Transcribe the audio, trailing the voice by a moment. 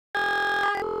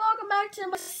back to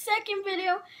my second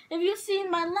video. If you've seen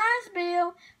my last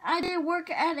video, I did work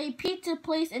at a pizza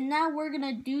place, and now we're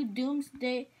gonna do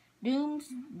Doomsbreak.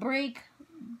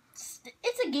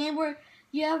 It's a game where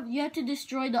you have to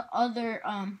destroy the other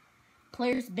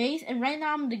player's base, and right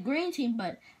now I'm the green team,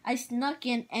 but I snuck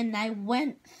in and I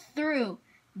went through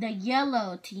the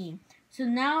yellow team. So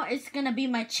now it's gonna be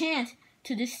my chance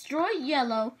to destroy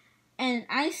yellow, and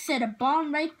I set a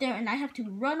bomb right there, and I have to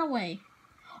run away.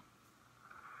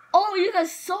 Oh, you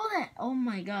guys saw that? Oh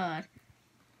my god.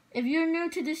 If you're new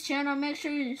to this channel, make sure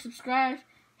you subscribe,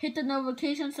 hit the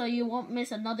notification so you won't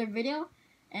miss another video.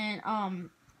 And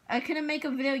I couldn't make a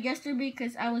video yesterday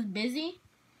because I was busy,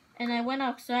 and I went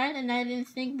outside and I didn't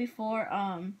think before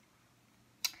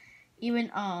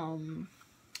even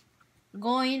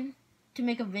going to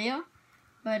make a video.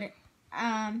 But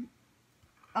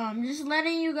just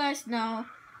letting you guys know,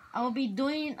 I will be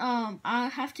doing I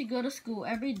have to go to school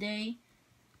every day.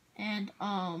 And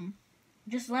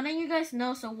just letting you guys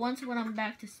know, so when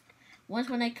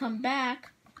I come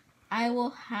back,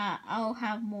 I'll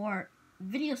have more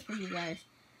videos for you guys.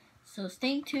 So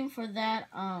stay tuned for that.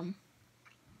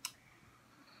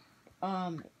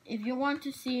 If you want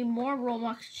to see more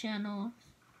Roblox channels,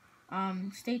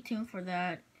 stay tuned for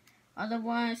that.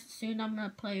 Otherwise, soon I'm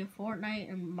gonna play Fortnite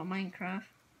and Minecraft.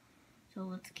 So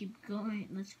let's keep going.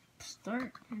 Let's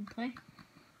start and play.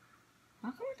 How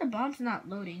come the bomb's not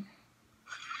loading?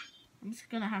 I'm just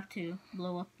gonna have to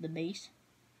blow up the base.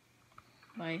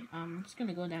 I'm just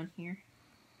gonna go down here.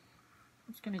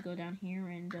 I'm just gonna go down here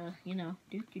and you know,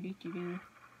 do.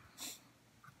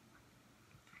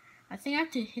 I think I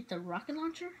have to hit the rocket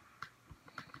launcher.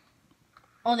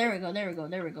 Oh, there we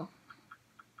go.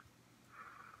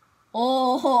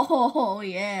 Oh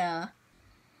yeah.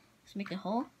 Let's make a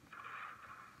hole.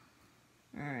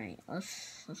 Alright,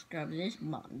 let's grab this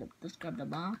bomb. Let's grab the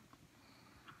bomb.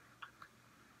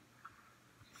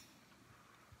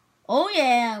 Oh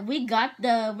yeah, we got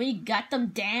them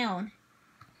down.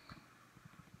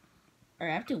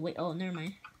 Alright, I have to wait. Oh, never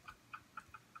mind.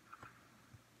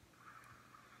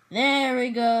 There we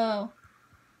go.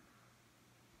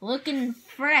 Looking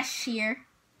fresh here.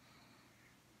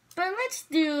 But let's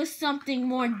do something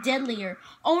more deadlier.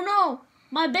 Oh no,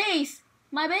 my base.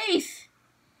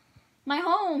 My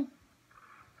home.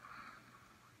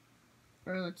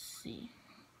 Or let's see.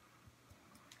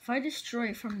 If I destroy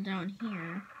it from down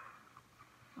here,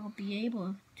 I'll be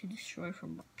able to destroy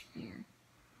from up here.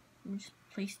 Let me just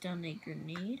place down a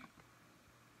grenade.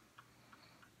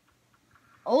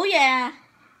 Oh yeah!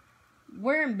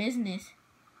 We're in business.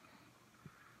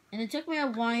 And it took me a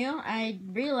while. I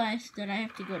realized that I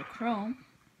have to go to Chrome.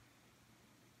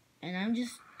 And I'm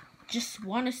just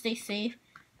want to stay safe,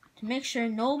 to make sure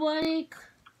nobody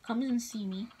comes and see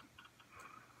me.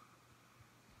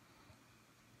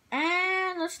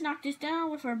 And let's knock this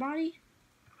down with our body.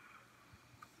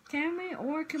 Can we?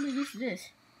 Or can we use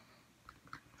this?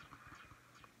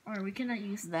 Or we cannot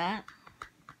use that.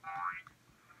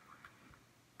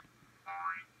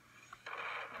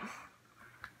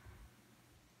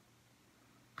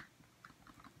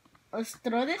 Let's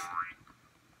throw this.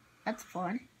 That's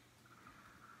fun.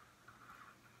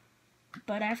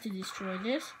 But I have to destroy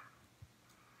this.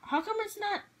 How come it's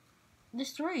not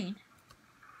destroying?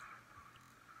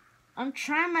 I'm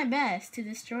trying my best to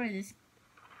destroy this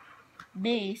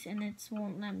base, and it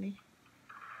won't let me.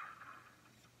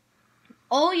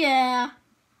 Oh yeah,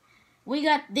 we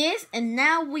got this, and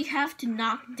now we have to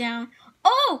knock down.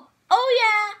 Oh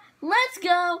yeah, let's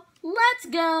go.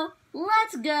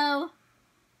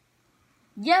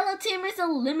 Yellow team is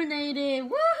eliminated.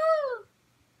 Woohoo!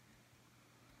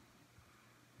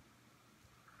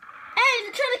 Hey,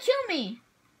 they're trying to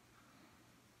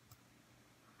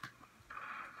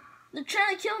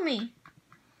kill me.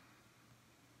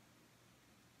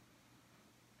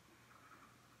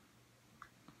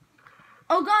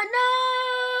 Oh god, no!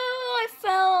 I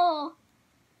fell.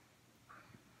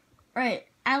 Right,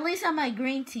 at least I'm my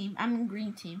green team. I'm in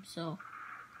green team, so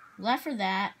left for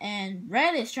that. And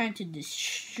red is trying to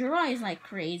destroy us like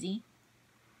crazy.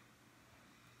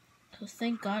 So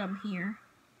thank god I'm here.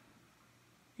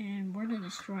 And we're gonna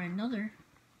destroy another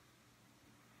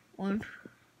one.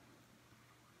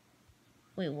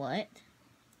 Wait, what?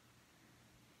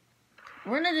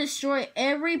 We're gonna destroy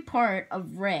every part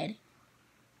of red.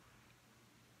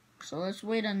 So let's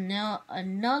wait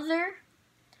another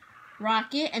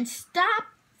rocket and stop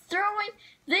throwing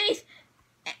these.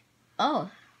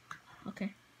 Oh,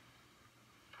 okay.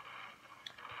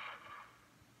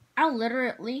 I'll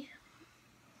literally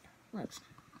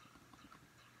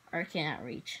I cannot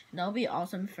reach. That would be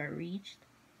awesome if I reached.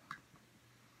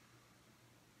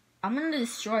 I'm gonna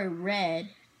destroy red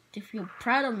to feel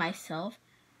proud of myself.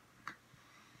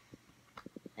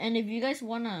 And if you guys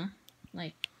wanna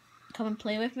like come and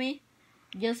play with me,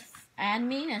 just add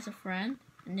me as a friend,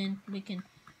 and then we can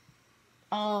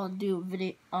all do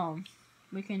video.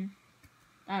 We can,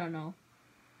 I don't know,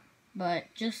 but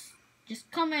just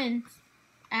come and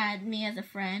add me as a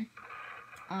friend.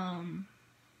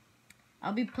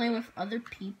 I'll be playing with other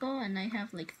people, and I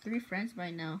have like 3 friends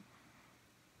right now.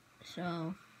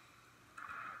 So,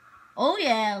 oh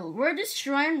yeah, we're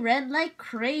destroying red like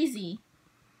crazy.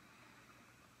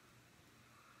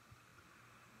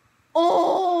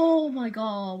 Oh my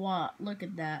god, wow, look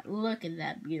at that. Look at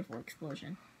that beautiful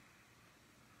explosion.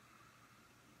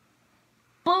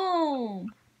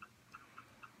 Boom!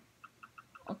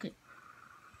 Okay.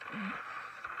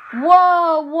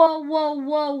 Whoa, whoa, whoa,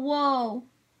 whoa, whoa.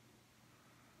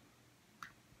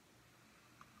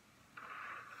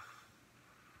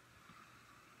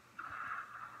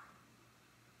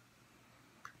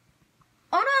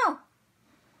 Oh no!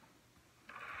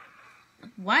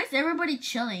 Why is everybody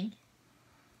chilling?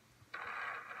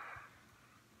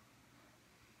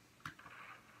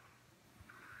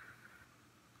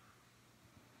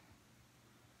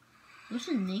 There's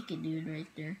a naked dude right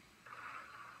there.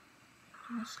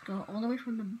 Let's go all the way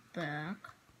from the back.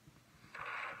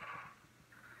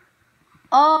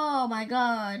 Oh my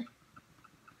god.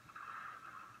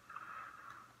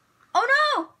 Oh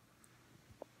no!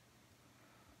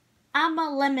 I'm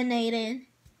eliminated.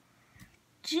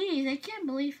 Jeez, I can't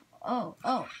believe. Oh.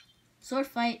 Sword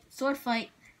fight, sword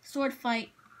fight, sword fight.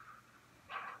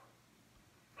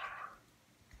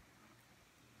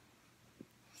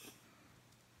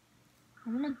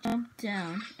 I'm gonna jump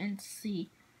down and see.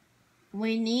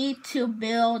 We need to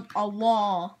build a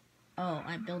wall. Oh,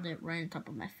 I built it right on top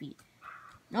of my feet.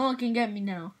 No one can get me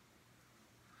now.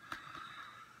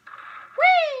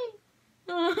 Whee!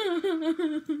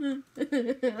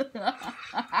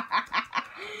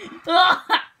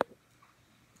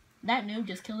 That noob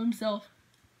just killed himself.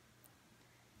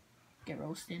 Get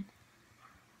roasted.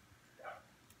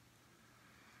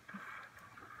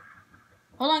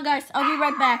 Hold on, guys. I'll be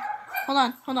right back. Hold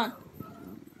on.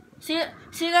 See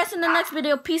you guys in the next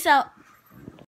video. Peace out.